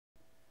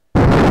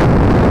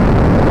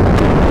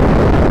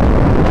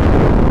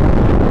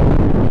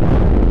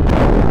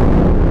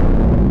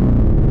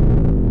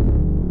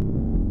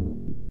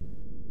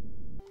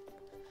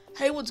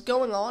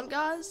going on,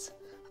 guys?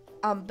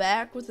 I'm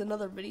back with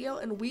another video,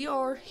 and we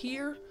are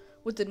here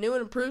with the new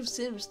and improved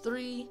Sims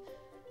 3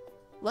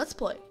 Let's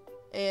Play.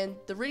 And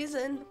the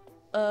reason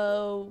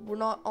we're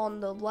not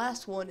on the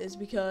last one is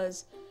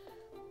because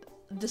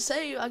the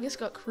save, I guess,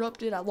 got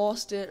corrupted. I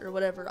lost it or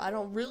whatever. I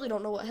really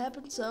don't know what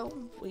happened, so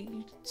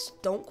we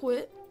don't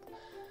quit.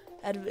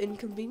 Out of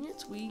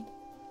inconvenience, we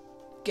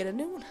get a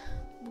new one.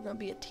 We're gonna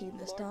be a team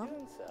this time.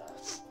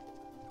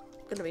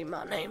 Gonna be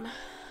my name.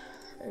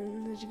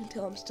 And as you can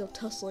tell, I'm still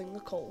tussling the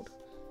cold.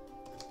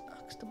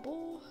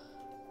 Huxtable.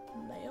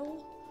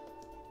 Male.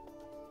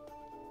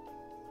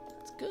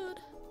 That's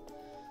good.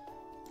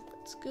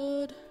 That's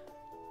good.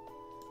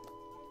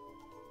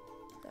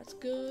 That's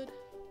good.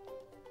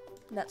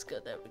 And that's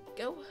good. There we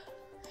go.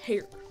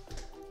 Hair.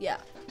 Yeah,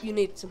 you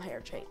need some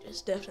hair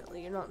changes.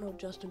 Definitely. You're not no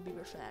Justin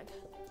Bieber fag.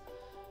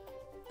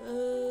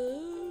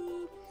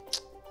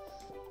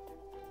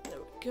 There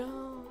we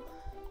go.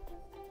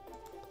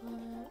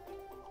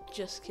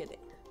 Just kidding.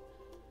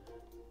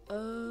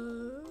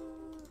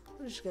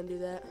 We're just gonna do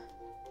that.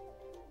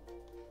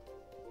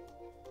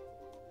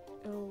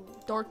 Oh,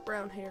 dark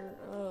brown hair.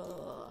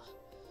 No.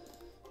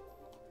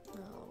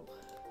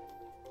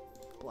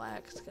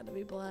 Black. It's gotta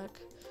be black.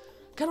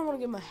 Kinda wanna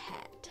get my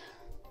hat.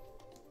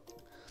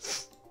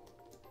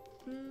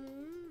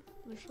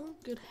 There's no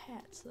good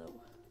hats though.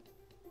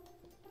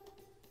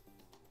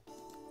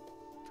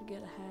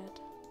 Forget a hat.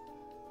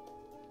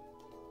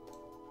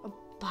 A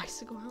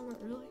bicycle helmet,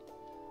 really?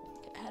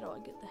 Okay, how do I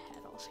get the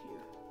hat off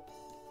here?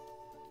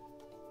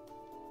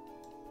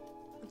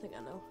 I think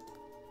I know.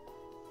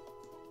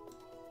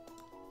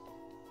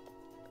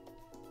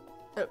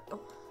 Oh.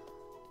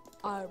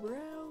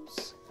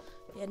 Eyebrows.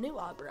 Yeah, new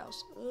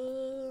eyebrows.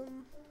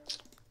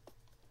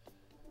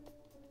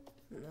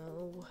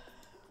 No.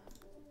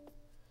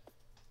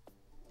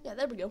 Yeah,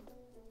 there we go.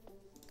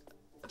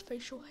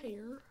 Facial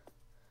hair.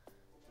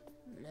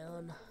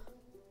 None.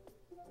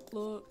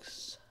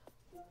 Looks.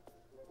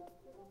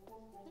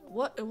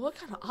 What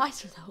kind of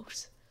eyes are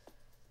those?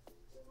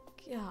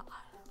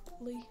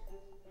 Golly.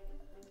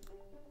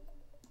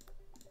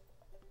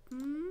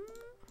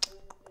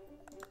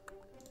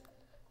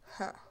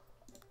 Huh.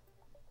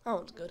 That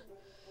one's good.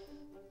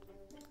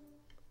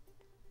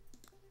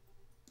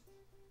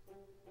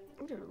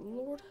 Dear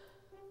Lord.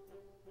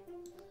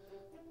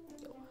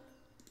 Go.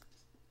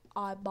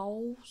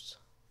 Eyeballs.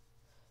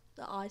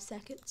 The eye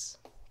sockets.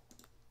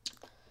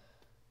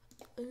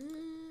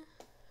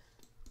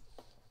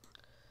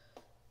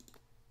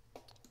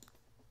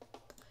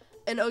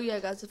 And oh yeah,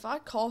 guys, if I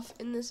cough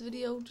in this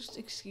video, just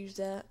excuse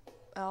that.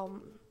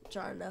 I'm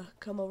trying to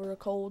come over a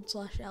cold /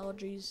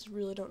 allergies.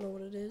 Really don't know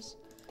what it is,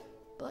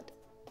 but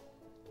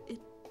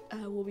it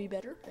will be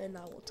better, and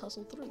I will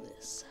tussle through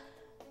this.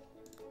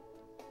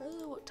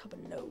 What type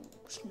of nose?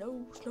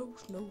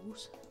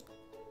 Nose.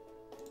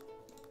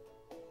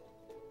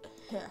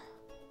 Yeah.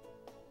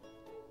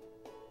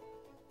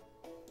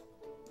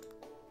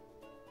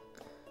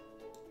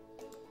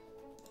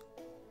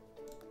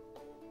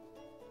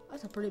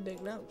 That's a pretty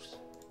big nose.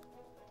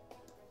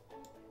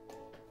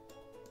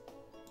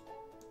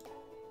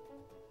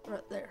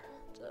 Right there.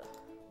 It's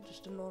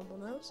just a normal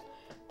nose.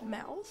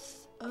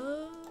 Mouth.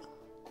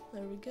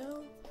 There we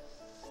go.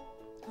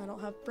 I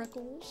don't have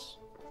freckles.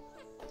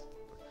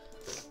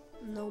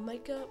 No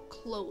makeup.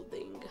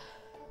 Clothing.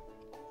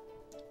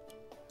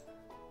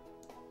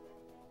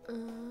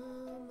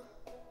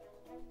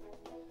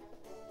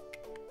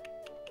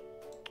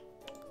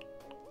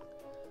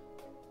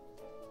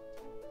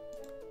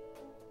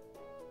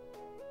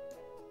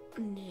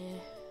 Nah.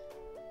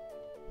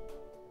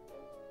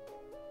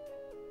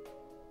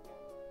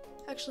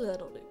 Actually,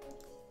 that'll do.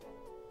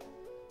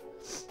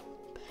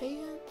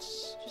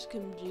 Pants, just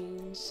give them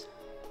jeans.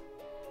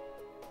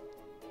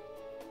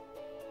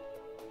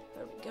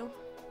 There we go.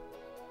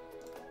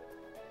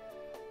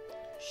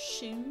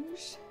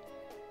 Shoes.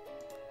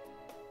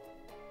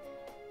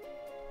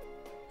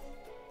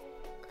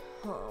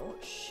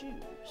 What shoes?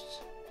 I'm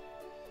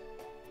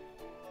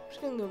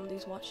just gonna go with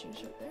these white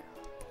shoes right there.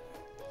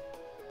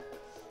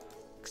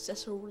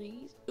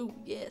 Accessories. Ooh,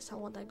 yes, I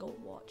want that gold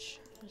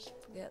watch. Just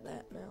forget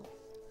that now.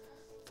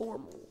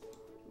 Formal.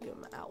 Give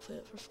him an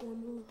outfit for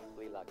formal.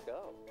 We let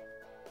go.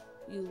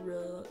 You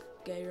really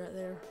look gay right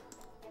there.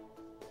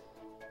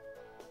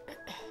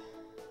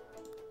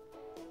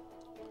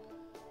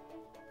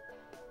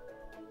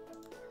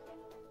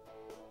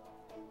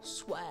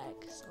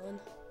 Swag, son.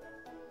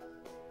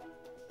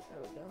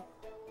 There we go.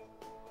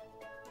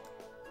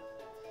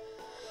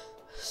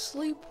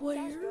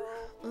 Sleepwear.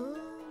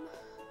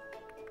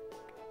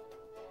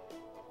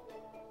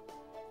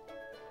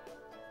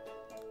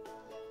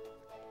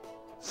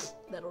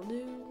 That'll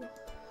do.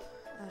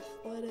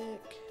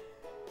 Athletic.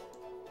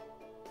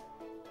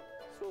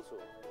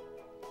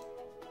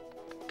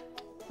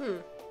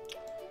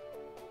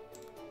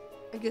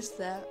 I guess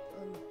that.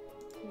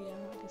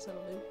 Yeah, I guess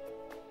that'll do.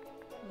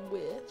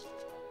 With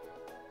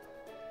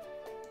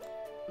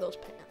those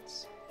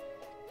pants.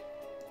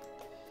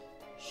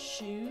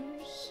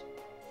 Shoes.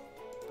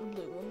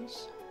 Blue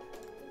ones.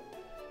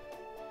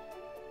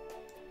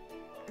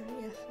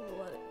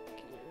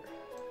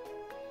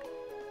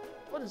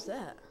 What is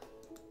that?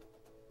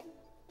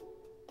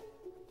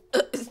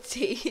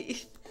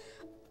 Teeth.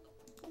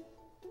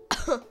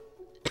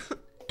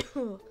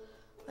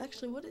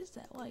 Actually, what is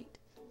that? Wait.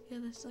 Yeah,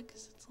 that's like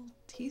its little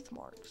teeth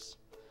marks.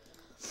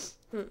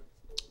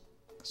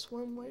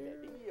 Swimwear.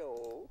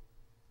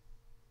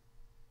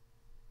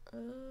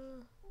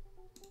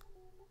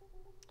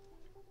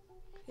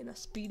 In a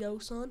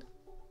Speedo, son.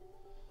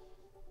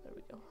 There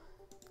we go.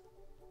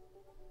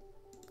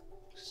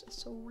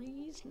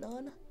 Accessories,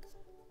 none.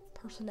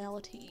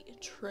 Personality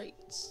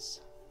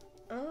traits.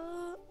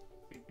 I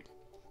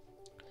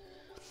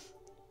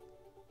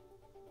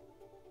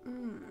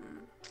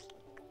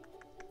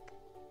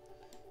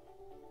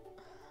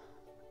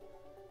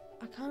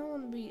kind of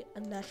want to be a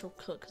natural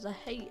cook because I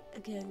hate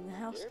getting the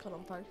house caught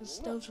on fire because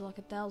stoves are like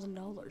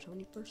 $1,000 when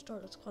you first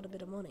start. That's quite a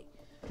bit of money.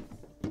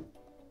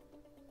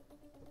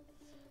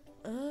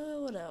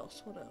 What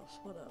else? What else?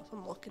 What else?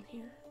 I'm looking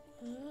here.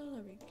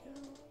 There we go.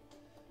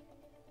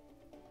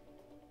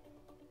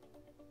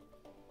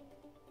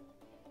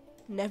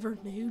 Never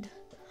nude.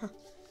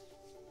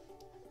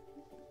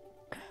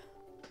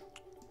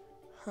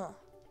 Huh.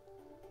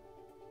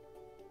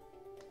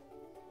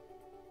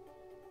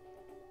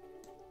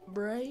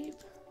 Brave.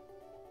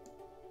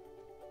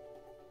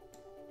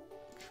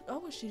 I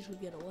wish these would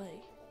get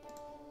away.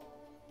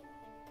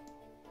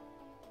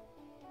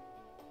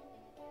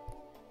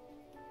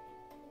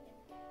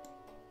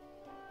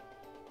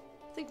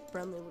 I think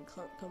friendly would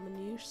come in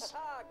use.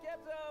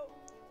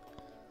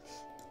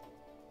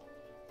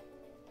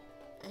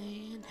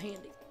 And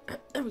handy.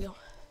 There we go.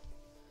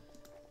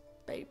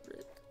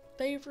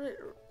 Favorite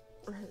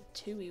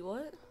Ratatouille,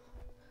 what?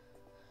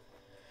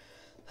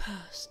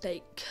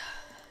 Steak.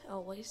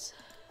 Always.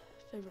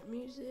 Favorite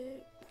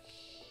music.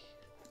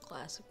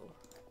 Classical.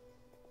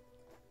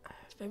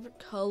 Favorite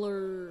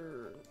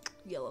color.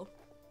 Yellow.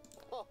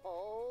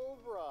 Oh,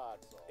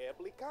 Brazzo.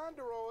 Epli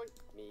Condoroy.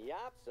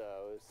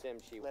 Miapso,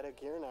 Simchi.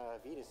 Letagirna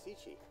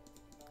Vitasici.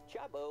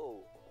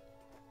 Chabo.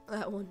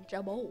 That one,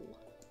 Jabo.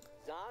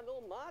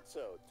 Zondel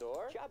Matzo,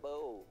 Tor.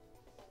 Chabo.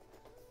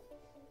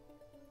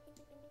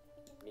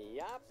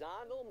 Miap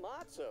Zondel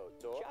Matzo,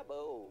 Tor.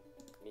 Chabo.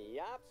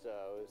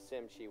 Miapso,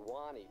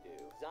 Simchiwani do.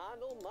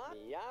 Zondel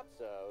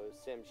Miapso,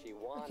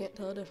 Simchiwani. I can't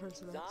tell the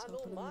difference in that, so I'll put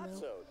Zondel it in the middle.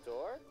 Matzo,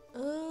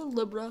 Tor.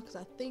 Libra, because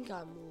I think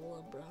I'm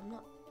Libra. I'm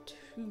not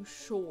too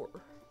sure.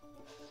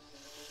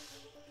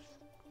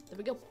 There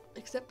we go.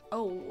 Except,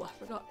 oh, I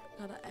forgot.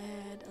 Gotta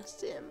add a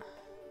sim.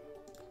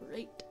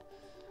 Great.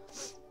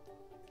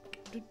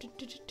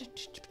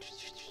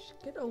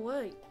 Get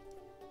away.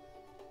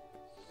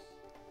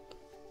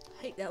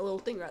 Hate that little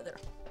thing right there.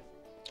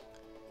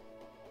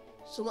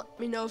 So let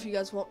me know if you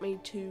guys want me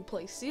to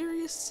play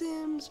serious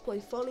Sims, play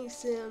funny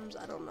Sims.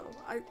 I don't know.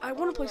 I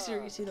want to play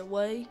serious either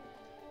way,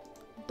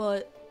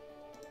 but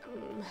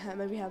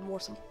maybe have more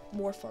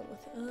fun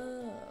with it.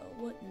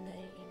 What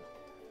name?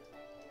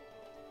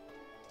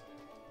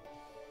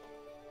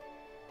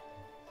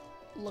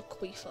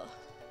 Laquifa.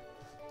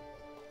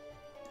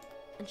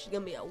 And she's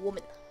gonna be a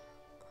woman.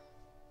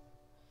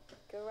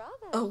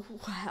 Garava. Oh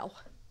wow.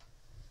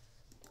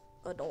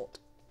 Adult.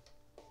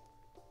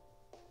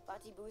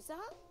 Batibusa?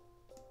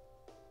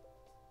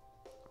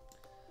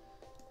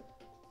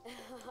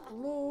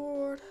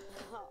 Lord.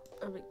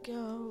 There we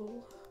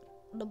go.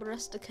 The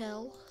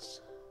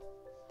breasticles.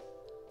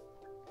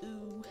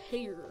 Ooh,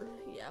 hair.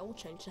 Yeah, we'll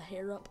change the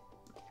hair up.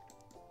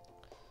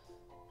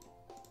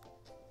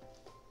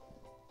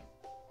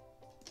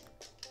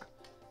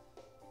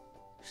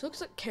 She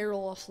looks like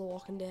Carol off The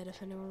Walking Dead,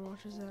 if anyone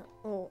watches that.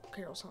 Oh,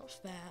 Carol's not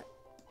fat,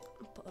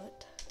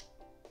 but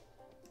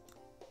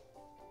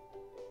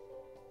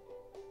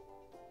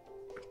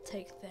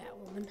take that,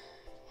 woman.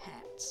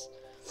 Hats.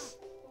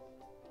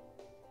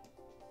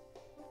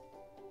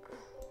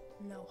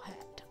 No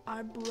hat.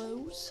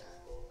 Eyebrows.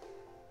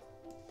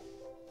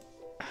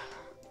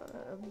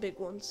 Big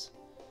ones.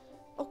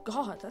 Oh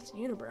god, that's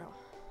unibrow.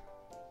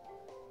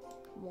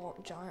 Long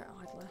giant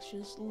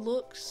eyelashes.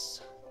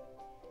 Looks.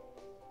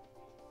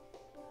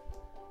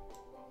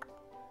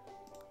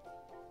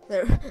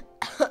 There.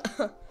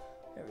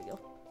 There we go.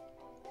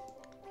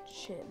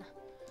 Chin.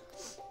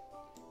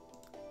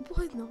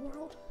 What in the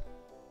world?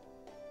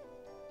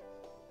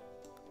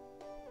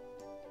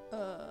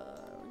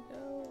 There we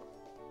go.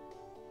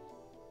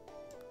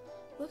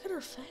 Look at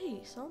her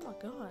face. Oh my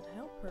god,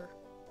 help her.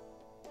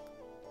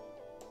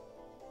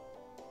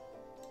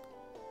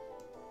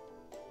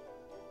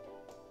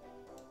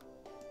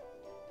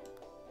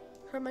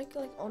 Her make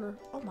like on her.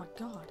 Oh my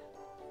god.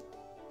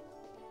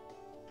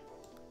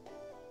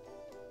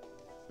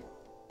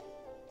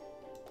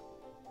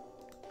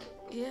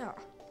 Yeah.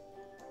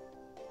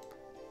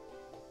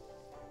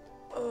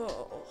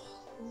 Oh,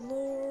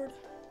 Lord.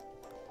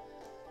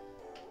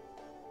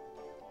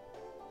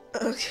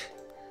 Okay.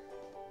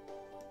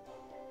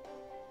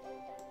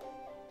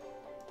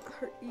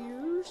 Her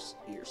ears,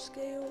 ear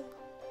scale,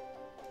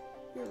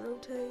 ear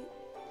rotate,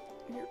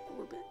 ear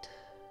orbit.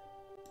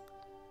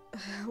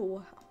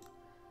 Wow.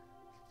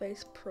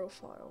 Face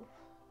profile.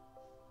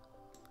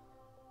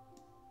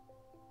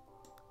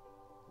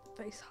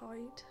 face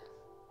height.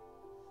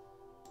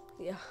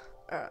 Yeah.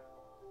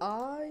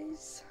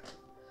 Eyes.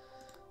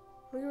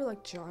 Maybe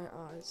like giant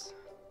eyes.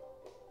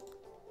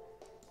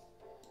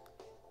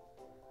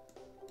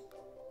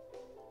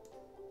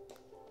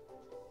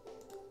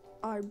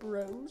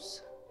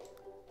 Eyebrows.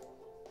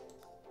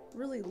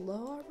 Really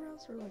low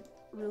eyebrows or like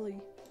really.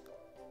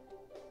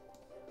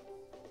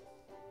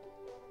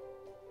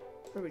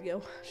 There we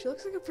go. She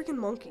looks like a freaking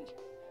monkey.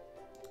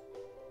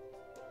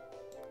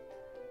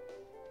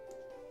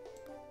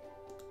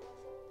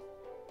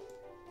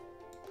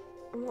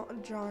 I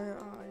want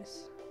giant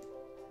eyes.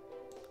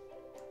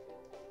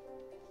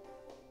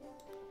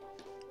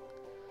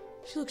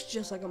 She looks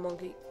just like a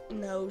monkey.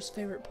 Nose,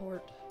 favorite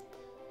part.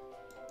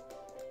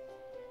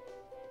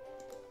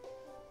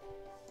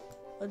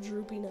 A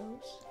droopy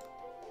nose.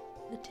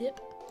 The tip.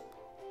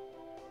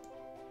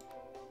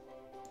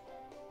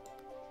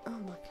 Oh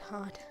my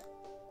god.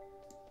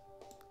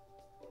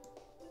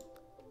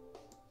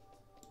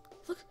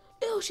 Look,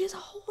 ew, she has a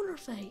hole in her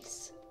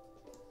face.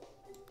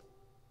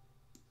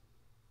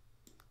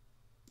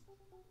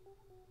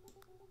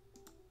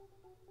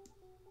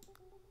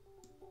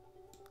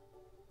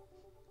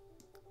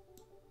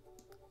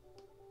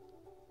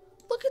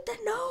 Look at that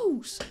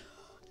nose.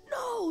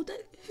 No,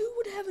 that who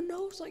would have a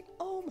nose like?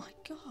 Oh my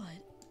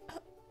god.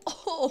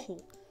 Oh.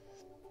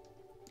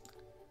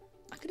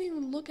 I couldn't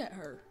even look at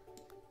her.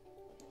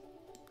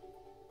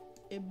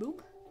 And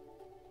boom.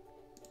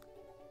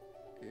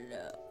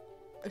 No.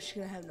 She's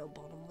gonna have no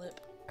bottom lip.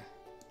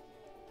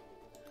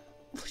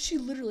 She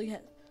literally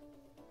had.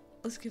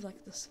 Let's give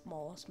like the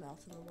smallest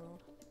mouth in the world.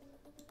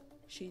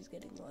 She's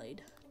getting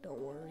laid. Don't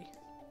worry.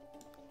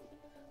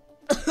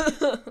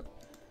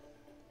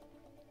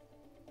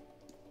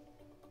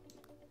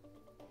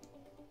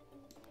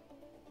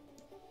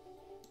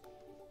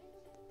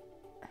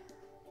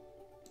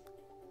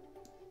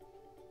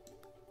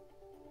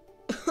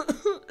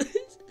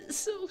 It's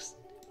so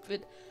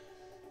stupid.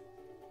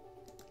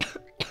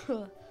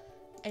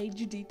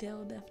 Age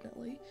detail,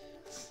 definitely.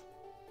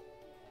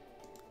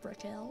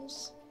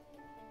 Freckles.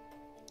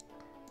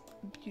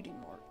 Beauty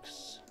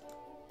marks.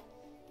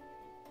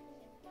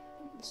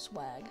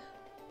 Swag.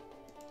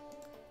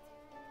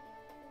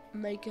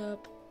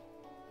 Makeup.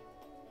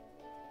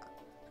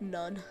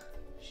 None.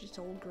 She's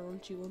an old girl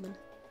and she woman.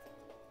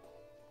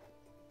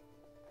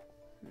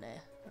 Nah,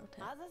 no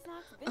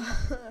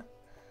tattoos.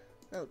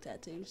 No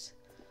tattoos.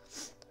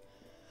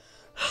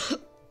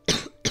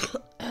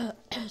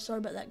 Sorry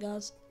about that,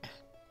 guys.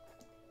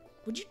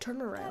 Would you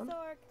turn around?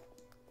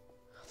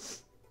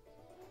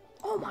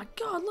 Oh my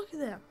god, look at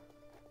them.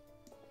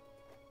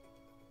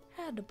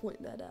 Had to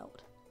point that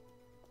out.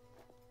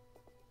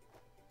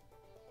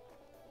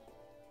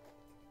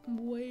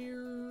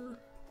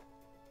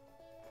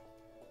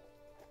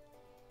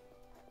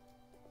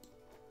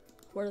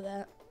 Where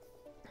that?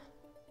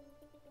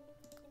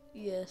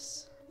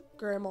 Yes.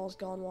 Grandma's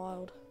gone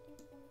wild.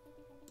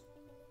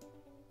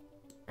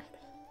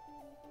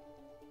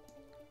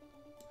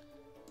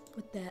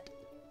 With that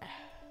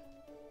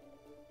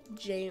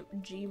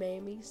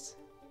G-mammies.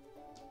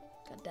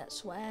 Got that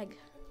swag.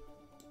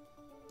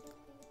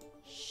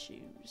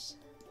 Shoes.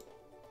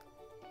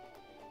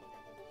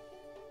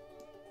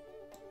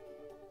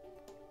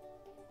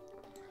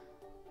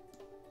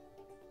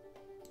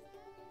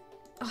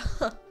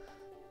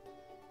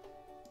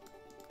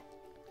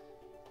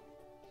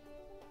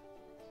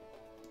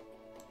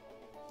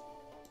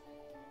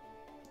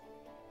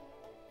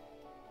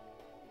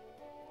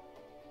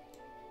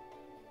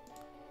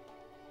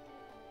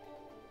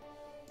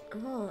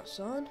 Oh,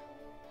 son.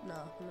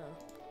 No.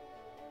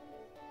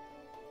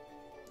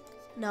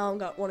 Now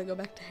I want to go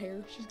back to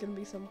hair. She's gonna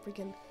be some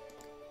freaking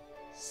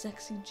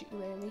sexy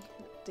G-mammy.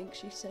 Think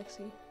she's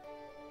sexy.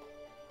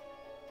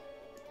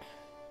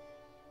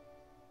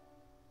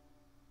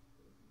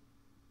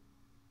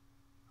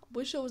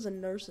 Wish it was a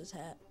nurse's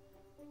hat.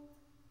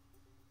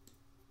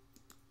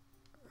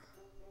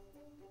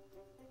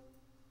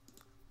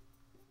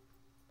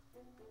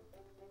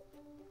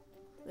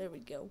 There we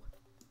go.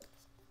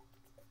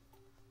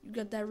 You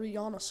got that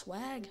Rihanna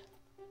swag.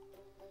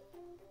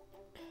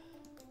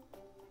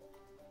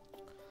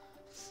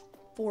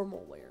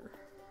 Formal wear.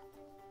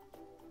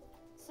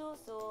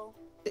 So.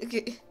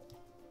 Okay.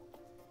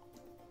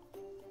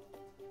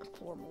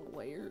 Formal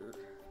wear.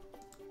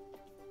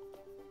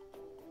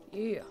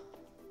 Yeah.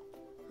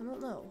 I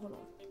don't know. Hold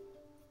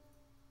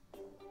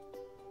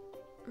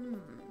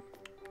on.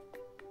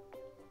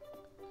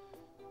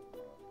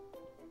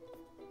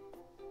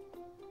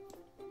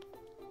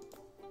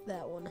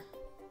 That one.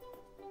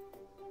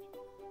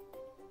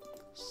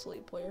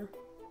 Sleepwear.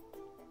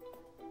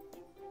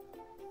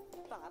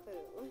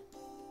 Babu.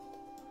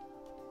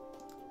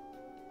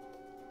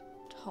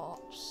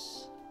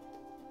 Tops.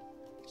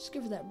 Just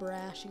give her that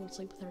bra. She can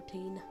sleep with her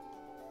teen.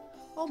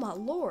 Oh my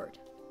lord.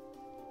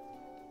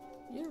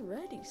 You're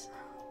ready,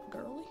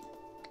 girly.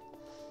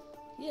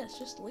 Yes,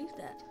 just leave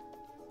that.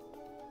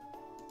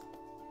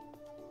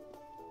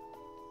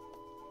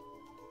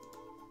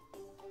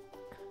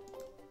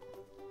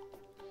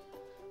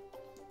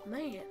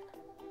 Man.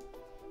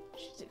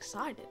 she's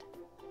excited.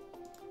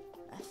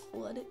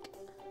 Athletic.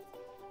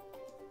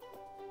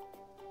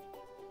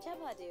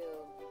 Chabadu.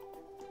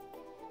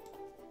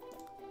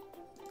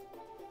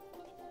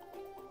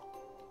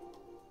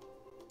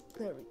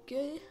 There we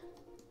go.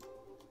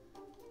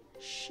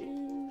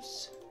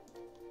 Shoes.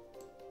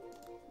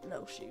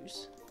 No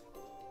shoes.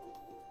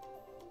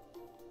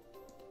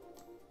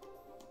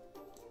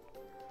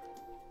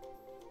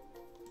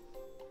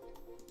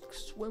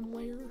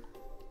 Swimwear.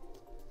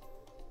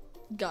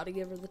 Gotta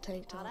give her the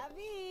tank top.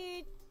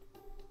 Aravid.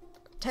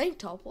 Tank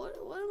top? What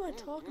am I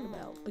talking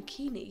about?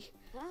 Bikini.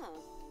 Huh.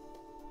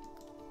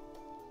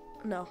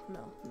 No.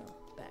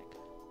 Back.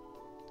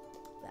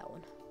 That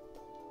one.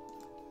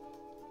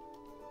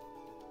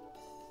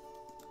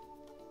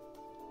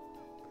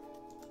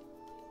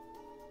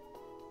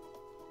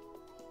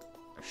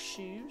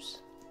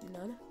 Shoes.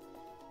 None.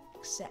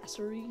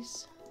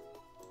 Accessories.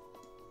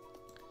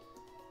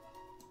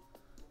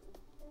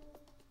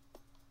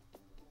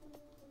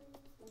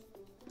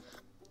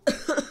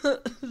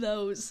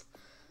 Those.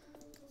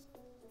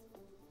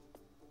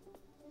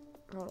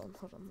 Hold on.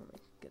 Let me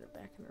get her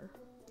back in her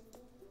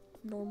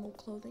normal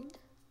clothing.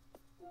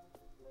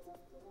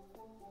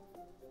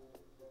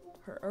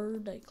 Her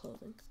everyday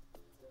clothing.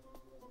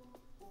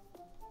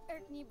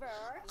 Erkney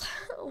Burr.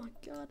 Oh my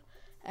god.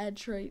 Add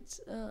traits.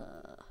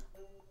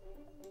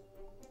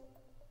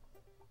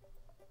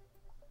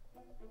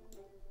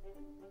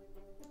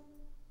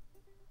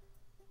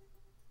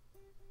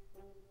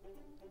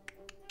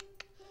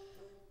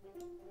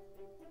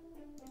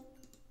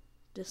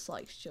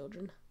 Dislikes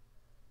children.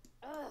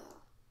 Ugh.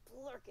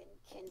 Blurkin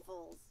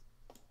kinfuls.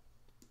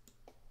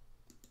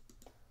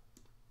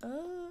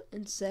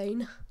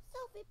 Insane.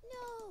 Selfie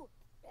no.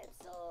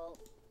 Repsol.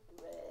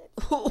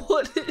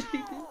 What did he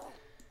do?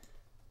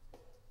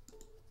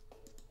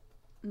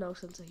 No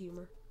sense of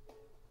humor.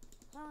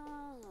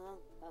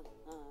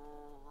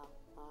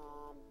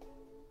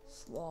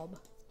 Slob.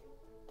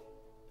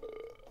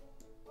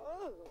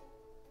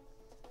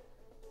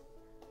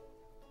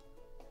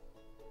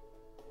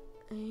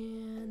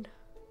 And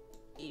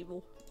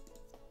evil.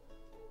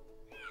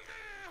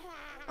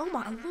 Oh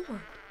my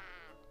lord.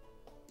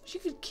 She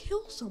could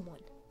kill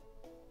someone.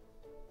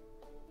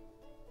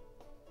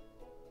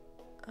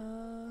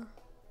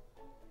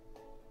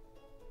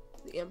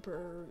 The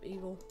Emperor of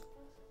Evil.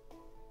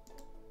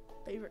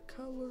 Favorite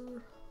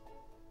color?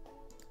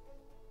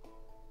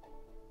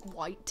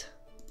 White.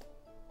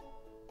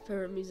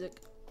 Favorite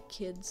music?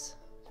 Kids.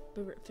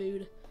 Favorite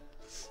food?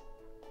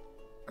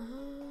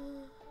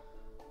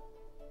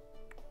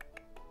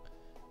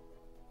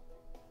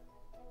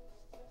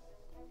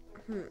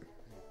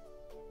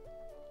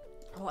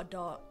 Hot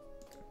dog.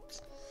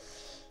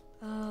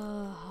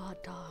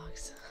 Hot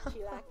dogs.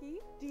 Chilaki,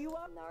 do you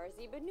want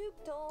Narzi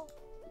Benuktal?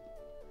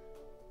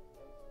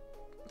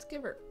 Let's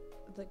give her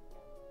the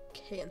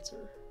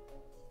Cancer.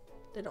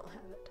 They don't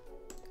have it.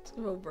 Let's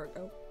give her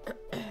Virgo.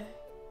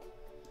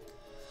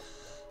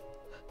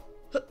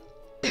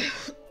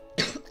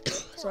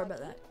 Sorry about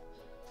that.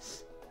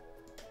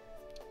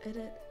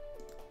 Edit.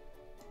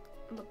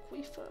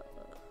 Laquifa.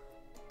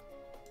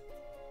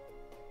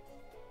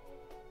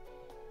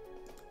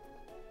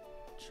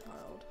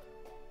 Child.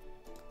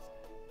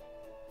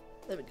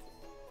 There we go.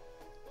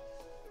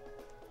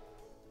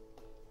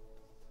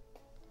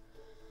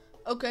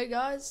 Okay,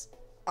 guys.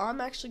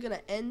 I'm actually going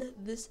to end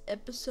this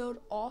episode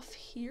off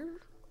here.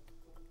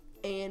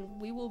 And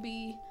we will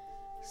be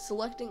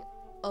selecting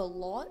a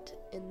lot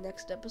in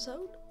next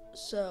episode.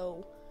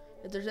 So,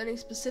 if there's any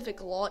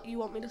specific lot you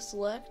want me to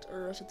select,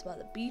 or if it's by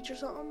the beach or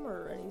something,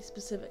 or any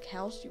specific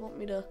house you want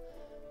me to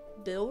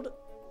build,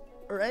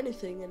 or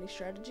anything, any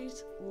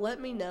strategies, let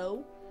me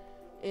know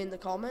in the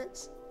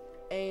comments.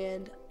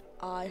 And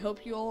I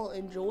hope you all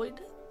enjoyed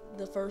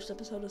the first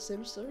episode of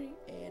Sims 3,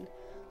 and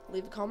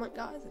leave a comment,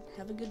 guys, and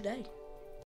have a good day.